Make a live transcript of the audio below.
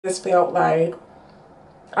I just felt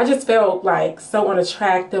like so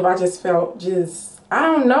unattractive. I just felt I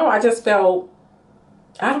don't know. I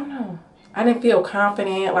don't know. I didn't feel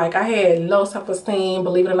confident. Like I had low self-esteem.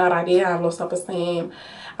 Believe it or not, I did have low self-esteem.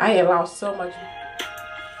 I had lost so much.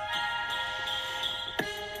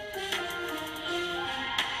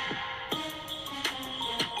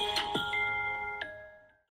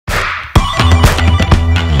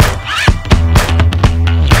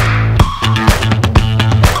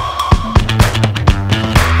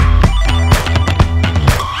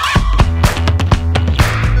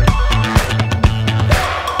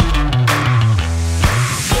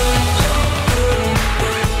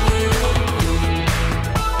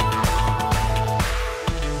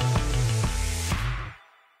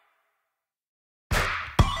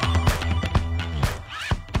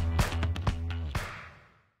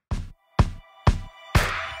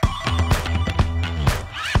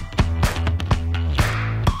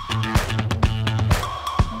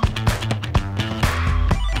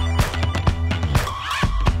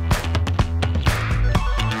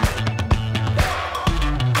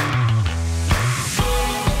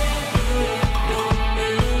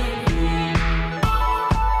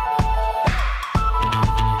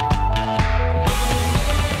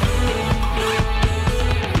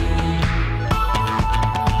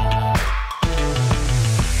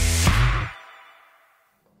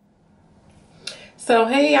 So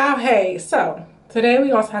hey y'all, so today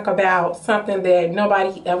we're gonna talk about something that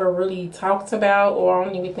nobody ever really talks about, or I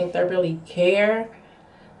don't even think they really care.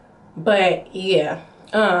 But yeah,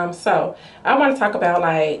 so I want to talk about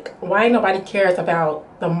like why nobody cares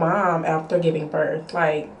about the mom after giving birth.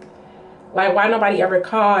 Like why nobody ever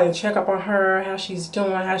call and check up on her, how she's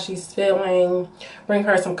doing, how she's feeling, bring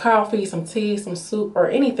her some coffee, some tea, some soup, or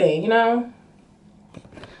anything, you know.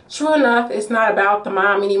 True enough, it's not about the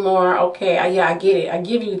mom anymore. Okay, yeah, I get it. I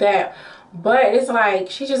give you that. But it's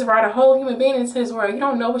like she just brought a whole human being into this world. You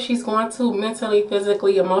don't know what she's going to mentally,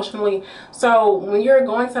 physically, emotionally. So when you're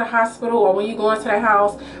going to the hospital or when you're going to the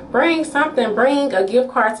house, bring something. Bring a gift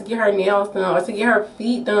card to get her nails done, or to get her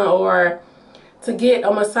feet done, or to get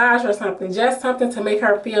a massage or something. Just something to make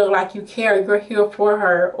her feel like you care, you're here for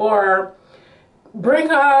her. Or bring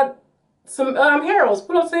her some Harold's,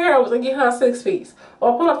 pull up to Harold's and get her a 6-piece,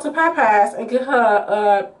 or pull up to Popeyes and get her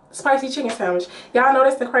a spicy chicken sandwich. Y'all know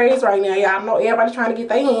that's the craze right now. Y'all know everybody trying to get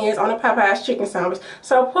their hands on a Popeyes chicken sandwich.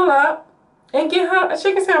 So pull up and get her a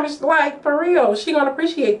chicken sandwich. Like, for real, she gonna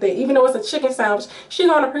appreciate that. Even though it's a chicken sandwich, she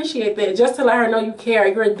gonna appreciate that, just to let her know you care,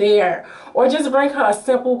 you're there. Or just bring her a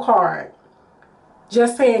simple card,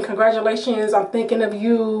 just saying congratulations, I'm thinking of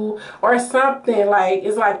you, or something. Like,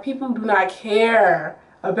 it's like people do not care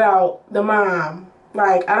about the mom.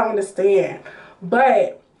 Like, I don't understand.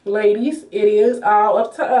 But ladies, it is all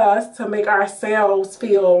up to us to make ourselves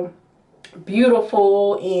feel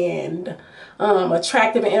beautiful and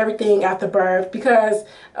attractive and everything after birth, because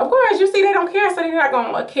of course you see they don't care, so they're not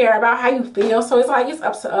gonna care about how you feel. So it's like it's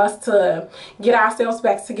up to us to get ourselves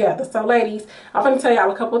back together. So ladies, I'm gonna tell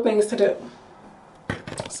y'all a couple of things to do.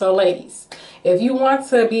 So ladies, if you want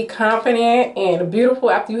to be confident and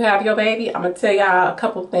beautiful after you have your baby, I'm going to tell y'all a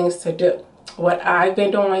couple things to do. What I've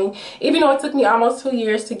been doing, even though it took me almost 2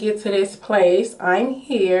 years to get to this place, I'm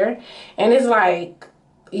here. And it's like,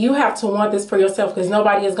 you have to want this for yourself, because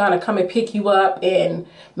nobody is going to come and pick you up and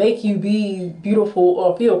make you be beautiful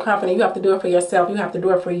or feel confident. You have to do it for yourself. You have to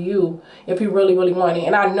do it for you if you really, really want it.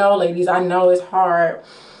 And I know, ladies, I know it's hard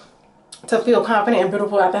to feel confident and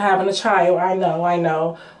beautiful after having a child. I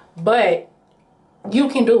know. But you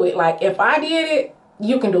can do it. Like, if I did it,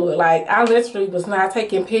 you can do it. Like, I literally was not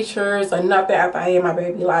taking pictures or nothing after I had my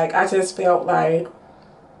baby. Like, I just felt like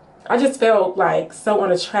so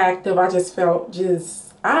unattractive. I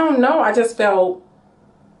don't know. I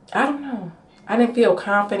don't know. I didn't feel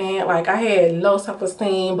confident. Like, I had low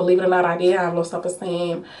self-esteem. Believe it or not, I did have low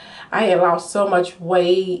self-esteem. I had lost so much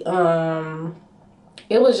weight.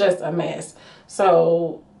 It was just a mess.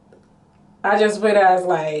 So I just realized,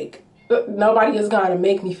 like, nobody is going to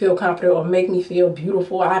make me feel confident or make me feel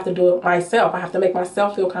beautiful. I have to do it myself. I have to make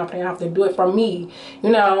myself feel confident. I have to do it for me, you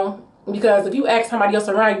know. Because if you ask somebody else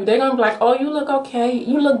around you, they're going to be like, oh, you look okay.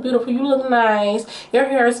 You look beautiful. You look nice. Your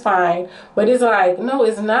hair is fine. But it's like, no,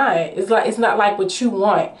 it's not. It's not like what you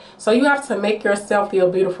want. So you have to make yourself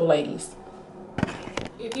feel beautiful, ladies.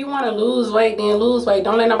 If you want to lose weight, then lose weight.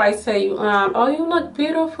 Don't let nobody tell you, oh, you look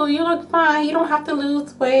beautiful, you look fine, you don't have to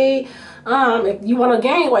lose weight. If you want to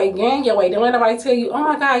gain weight, gain your weight. Don't let nobody tell you, oh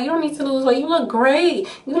my God, you don't need to lose weight. You look great.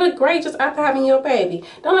 You look great just after having your baby.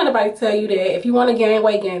 Don't let nobody tell you that. If you want to gain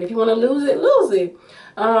weight, gain. If you want to lose it, lose it.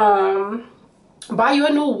 Buy you a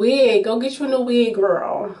new wig. Go get you a new wig,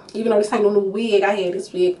 girl. Even though this ain't no new wig, I had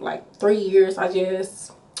this wig for like 3 years. I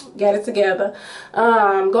just got it together.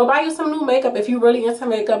 Go buy you some new makeup. If you really into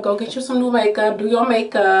makeup, go get you some new makeup. Do your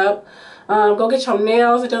makeup. Go get your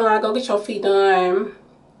nails done. Go get your feet done.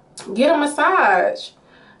 Get a massage.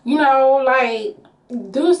 You know, like,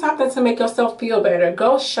 do something to make yourself feel better.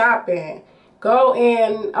 Go shopping. Go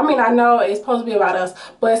and, I mean, I know it's supposed to be about us,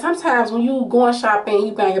 but sometimes when you going shopping,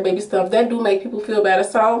 you buying your baby stuff, that do make people feel better.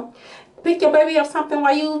 So pick your baby up something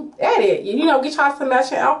while you at it. You know, get y'all some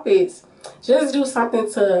matching outfits. Just do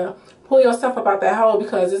something to pull yourself up out that hole,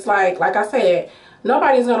 because it's like I said,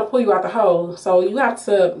 nobody's going to pull you out the hole. So you have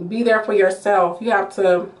to be there for yourself. You have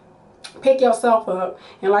to pick yourself up.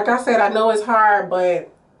 And like I said, I know it's hard,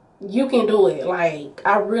 but you can do it. Like,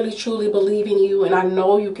 I really truly believe in you, and I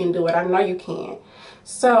know you can do it. I know you can.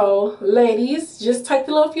 So ladies, just take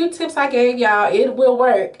the little few tips I gave y'all. It will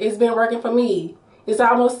work. It's been working for me. It's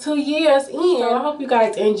almost 2 years in. So I hope you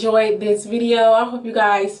guys enjoyed this video. I hope you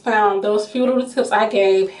guys found those few little tips I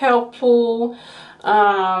gave helpful.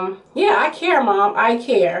 Yeah, I care, Mom. I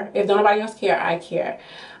care. If nobody else care, I care.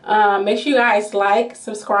 Make sure you guys like,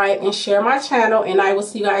 subscribe, and share my channel, and I will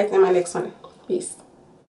see you guys in my next one. Peace.